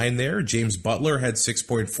offensive line there. James Butler had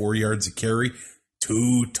 6.4 yards a carry,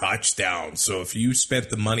 2 touchdowns. So if you spent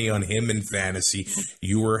the money on him in fantasy,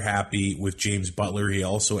 you were happy with James Butler. He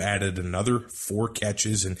also added another 4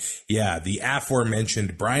 catches. And yeah, the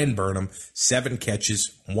aforementioned Brian Burnham, 7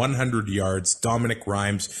 catches, 100 yards. Dominic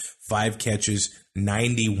Rhymes, 5 catches,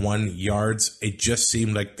 91 yards. It just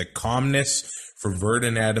seemed like the calmness for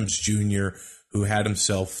Vernon Adams Jr., who had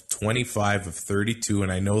himself 25 of 32, and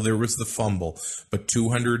I know there was the fumble, but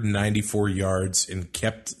 294 yards and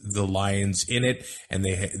kept the Lions in it, and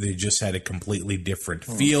they just had a completely different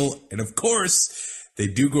feel. And of course, they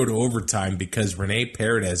do go to overtime because Rene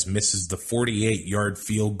Paredes misses the 48-yard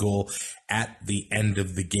field goal at the end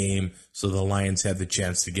of the game, so the Lions had the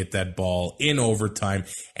chance to get that ball in overtime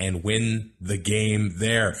and win the game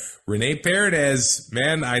there. Rene Paredes,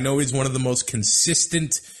 man, I know he's one of the most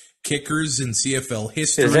consistent kickers in CFL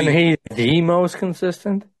history. Isn't he the most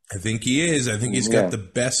consistent? I think he is. I think he's got the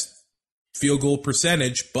best field goal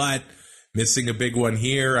percentage, but missing a big one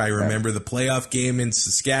here. I remember the playoff game in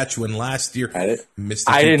Saskatchewan last year. I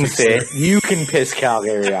didn't say it. You can piss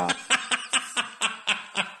Calgary off.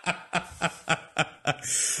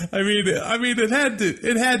 I mean, it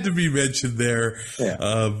had to be mentioned there.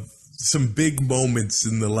 Yeah. Some big moments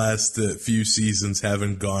in the last few seasons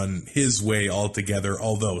haven't gone his way altogether,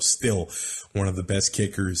 although still one of the best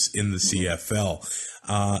kickers in the CFL.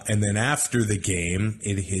 And then after the game,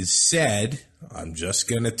 it is said, I'm just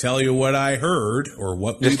going to tell you what I heard or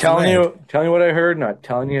what we telling you what I heard, not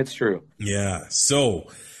telling you it's true. Yeah. So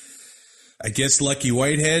I guess Lucky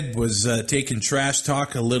Whitehead was taking trash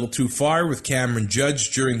talk a little too far with Cameron Judge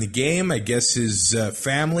during the game. I guess his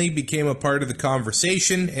family became a part of the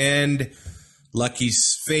conversation, and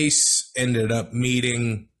Lucky's face ended up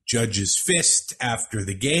meeting Judge's fist after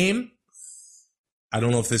the game. I don't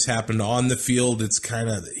know if this happened on the field. It's kind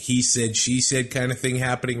of he said, she said kind of thing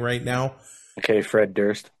happening right now. Okay, Fred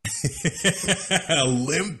Durst. A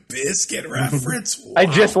Limp Bizkit reference? Wow. I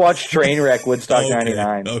just watched Trainwreck Woodstock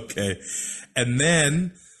 99. Okay. And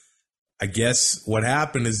then I guess what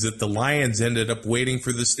happened is that the Lions ended up waiting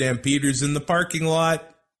for the Stampeders in the parking lot.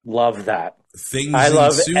 Love that. I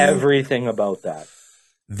love everything about that.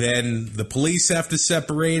 Then the police have to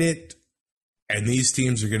separate it, and these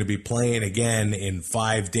teams are going to be playing again in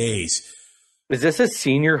 5 days. Is this a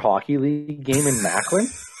senior hockey league game in Macklin?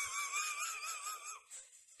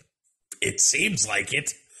 It seems like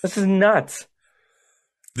it. This is nuts.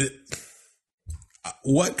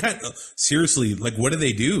 What kind of, seriously, like, what do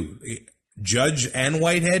they do? Judge and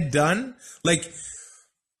Whitehead done? Like,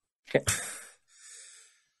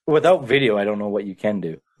 without video, I don't know what you can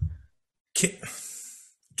do.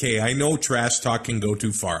 Okay, I know trash talk can go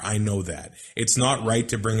too far. I know that. It's not right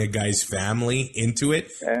to bring a guy's family into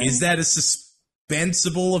it. Is that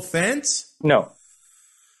defensible offense? No.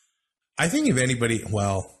 I think if anybody,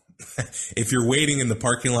 if you're waiting in the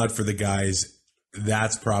parking lot for the guys,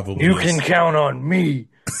 that's probably... You can count on me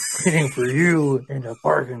waiting for you in the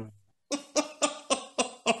parking lot.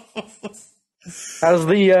 How's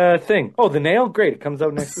the thing? Oh, the nail? Great. It comes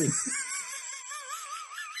out next week.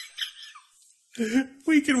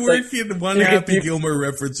 We can work in one Happy Gilmore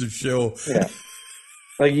reference of show. Yeah.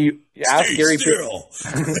 Like you ask Gary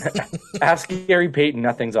ask Gary Payton,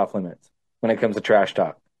 nothing's off limits when it comes to trash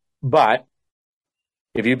talk. But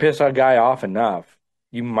if you piss a guy off enough,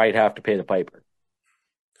 you might have to pay the piper.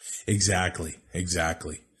 Exactly. It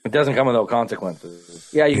doesn't come without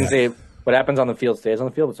consequences. Yeah, you can say what happens on the field stays on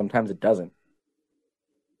the field, but sometimes it doesn't.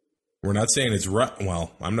 We're not saying it's right.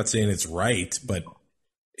 Well, I'm not saying it's right, but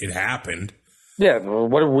it happened. Yeah. Well,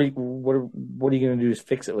 what are you going to do to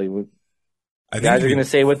fix it? Like, guys are going to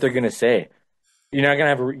say what they're going to say. You're not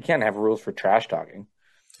going to you can't have rules for trash talking.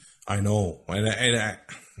 I know, and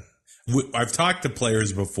I've talked to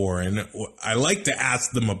players before, and I like to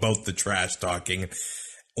ask them about the trash talking.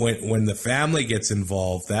 When the family gets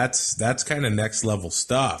involved, that's kind of next level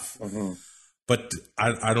stuff. Mm-hmm. But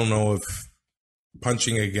I don't know if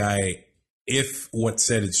punching a guy, if what's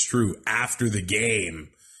said is true after the game,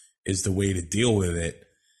 is the way to deal with it.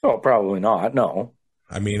 Oh, probably not. No.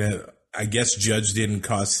 I mean, I guess Judge didn't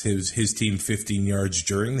cost his team 15 yards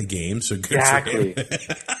during the game, so good for him.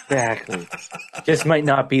 Exactly. Just might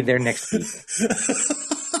not be there next week.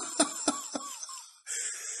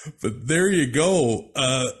 But there you go.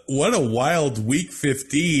 What a wild week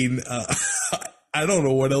 15. I don't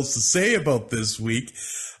know what else to say about this week.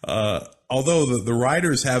 Although the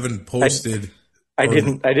Riders haven't posted. I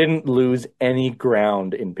didn't lose any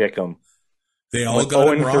ground in Pick'em. They all got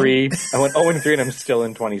it wrong? I went 0-3 and I'm still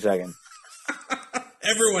in 22nd.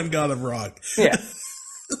 Everyone got it wrong. Yeah.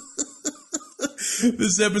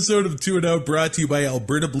 This episode of Two and Out brought to you by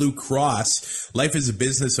Alberta Blue Cross. Life as a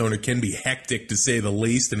business owner can be hectic, to say the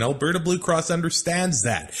least, and Alberta Blue Cross understands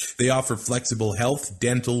that. They offer flexible health,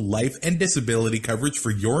 dental, life, and disability coverage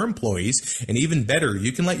for your employees, and even better,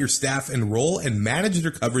 you can let your staff enroll and manage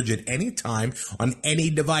their coverage at any time on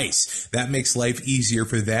any device. That makes life easier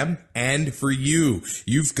for them and for you.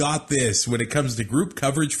 You've got this when it comes to group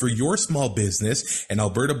coverage for your small business, and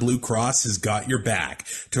Alberta Blue Cross has got your back.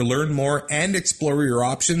 To learn more and explore your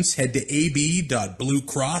options, head to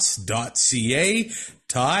ab.bluecross.ca.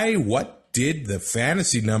 Ty, what did the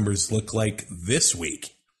fantasy numbers look like this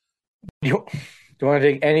week? Do you want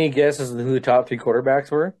to take any guesses as to who the top three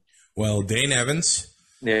quarterbacks were? Well, Dane Evans.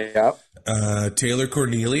 Yeah. Taylor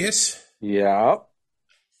Cornelius. Yeah.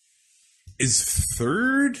 Is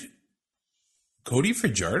third Cody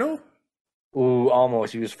Fajardo? Ooh,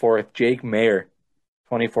 almost. He was fourth. Jake Mayer,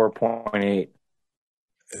 24.8.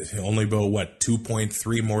 Only about,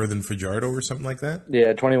 2.3 more than Fajardo or something like that?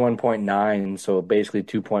 Yeah, 21.9, so basically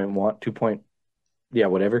 2.1, yeah,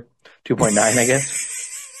 whatever. 2.9, I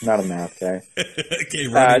guess. Not a math guy. Okay,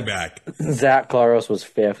 running back. Zach Claros was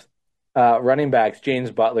fifth. Running backs,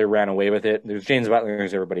 James Butler ran away with it. There's James Butler,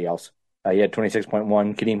 there's everybody else. He had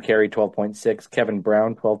 26.1. Kadeem Carey, 12.6. Kevin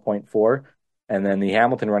Brown, 12.4. And then the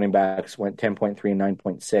Hamilton running backs went 10.3 and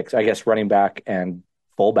 9.6. I guess running back and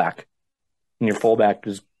fullback. And your fullback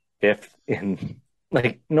was fifth in,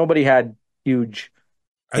 nobody had huge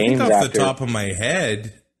games. I think off the top of my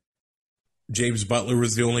head, James Butler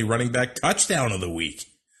was the only running back touchdown of the week.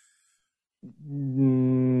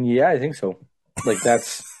 Yeah, I think so.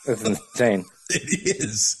 That's insane. It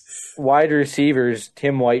is. Wide receivers,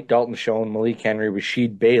 Tim White, Dalton Schoen, Malik Henry,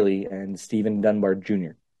 Rashid Bailey, and Stephen Dunbar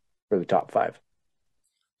Jr. for the top five.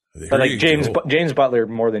 But James Butler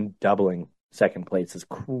more than doubling second place is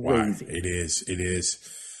crazy. Wow, it is.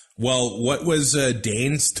 Well, what was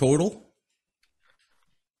Dane's total?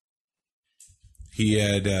 He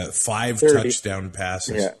had 5 touchdown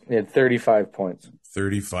passes. Yeah, he had 35 points.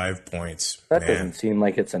 35 points. That doesn't seem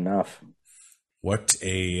like it's enough. What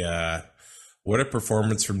a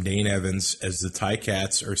performance from Dane Evans, as the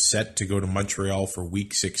Ticats are set to go to Montreal for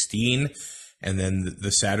Week 16. And then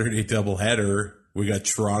the Saturday doubleheader, we got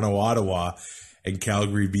Toronto, Ottawa, and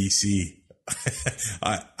Calgary, BC.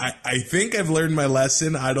 I think I've learned my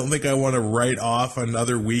lesson. I don't think I want to write off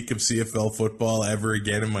another week of CFL football ever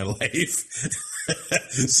again in my life.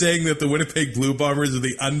 Saying that the Winnipeg Blue Bombers are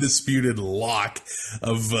the undisputed lock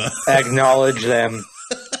of... Acknowledge them.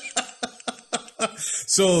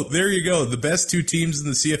 So there you go. The best two teams in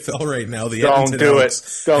the CFL right now. The Don't do it.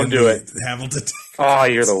 Don't do it. Hamilton. Oh,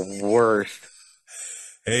 you're the worst.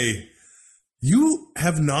 Hey, you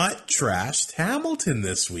have not trashed Hamilton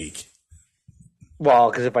this week.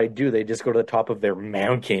 Well, because if I do, they just go to the top of their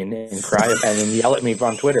mountain and cry and then yell at me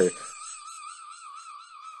on Twitter.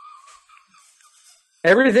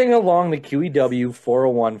 Everything along the QEW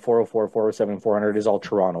 401, 404, 407, 400 is all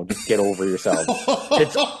Toronto. Just get over yourself.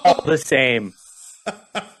 It's all the same.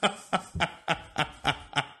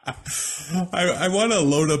 I want to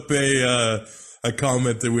load up a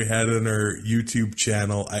comment that we had on our YouTube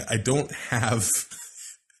channel. I don't have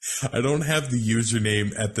the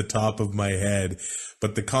username at the top of my head,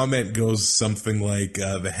 but the comment goes something like,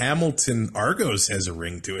 the Hamilton Argos has a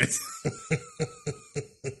ring to it.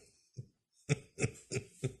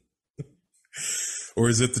 Or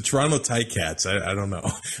is it the Toronto Ticats? I don't know.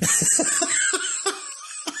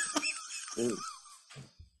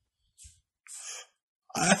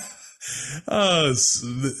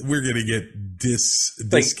 We're gonna get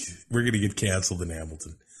we're gonna get canceled in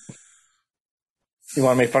Hamilton. You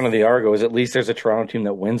want to make fun of the Argos? At least there's a Toronto team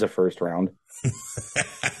that wins a first round.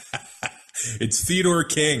 It's Theodore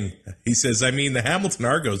King. He says, I mean, the Hamilton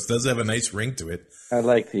Argos does have a nice ring to it. I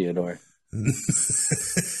like Theodore.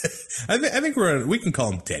 I think we can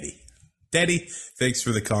call him Teddy. Teddy, thanks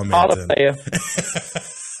for the comment.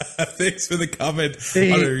 Thanks for the comment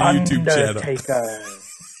on our YouTube channel.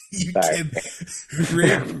 You can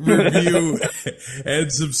rate, review,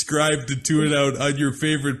 and subscribe to Two and Out on your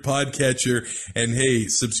favorite podcatcher. And hey,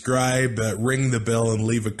 subscribe, ring the bell, and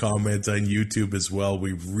leave a comment on YouTube as well.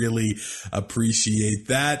 We really appreciate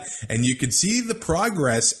that. And you can see the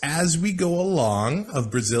progress as we go along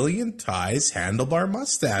of Brazilian Ty's handlebar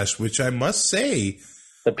mustache, which I must say,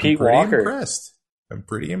 the Pete Walker. I'm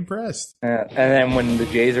pretty impressed. And then when the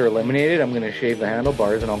Jays are eliminated, I'm going to shave the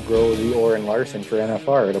handlebars and I'll grow the Oren Larson for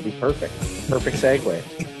NFR. It'll be perfect. Perfect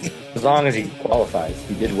segue. As long as he qualifies.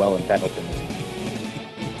 He did well in Pendleton.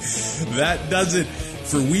 That does it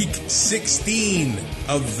for week 16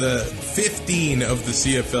 of the 15 of the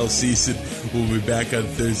CFL season. We'll be back on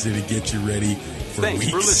Thursday to get you ready for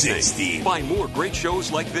week 16. Find more great shows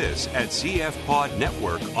like this at CF Pod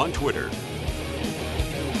Network on Twitter.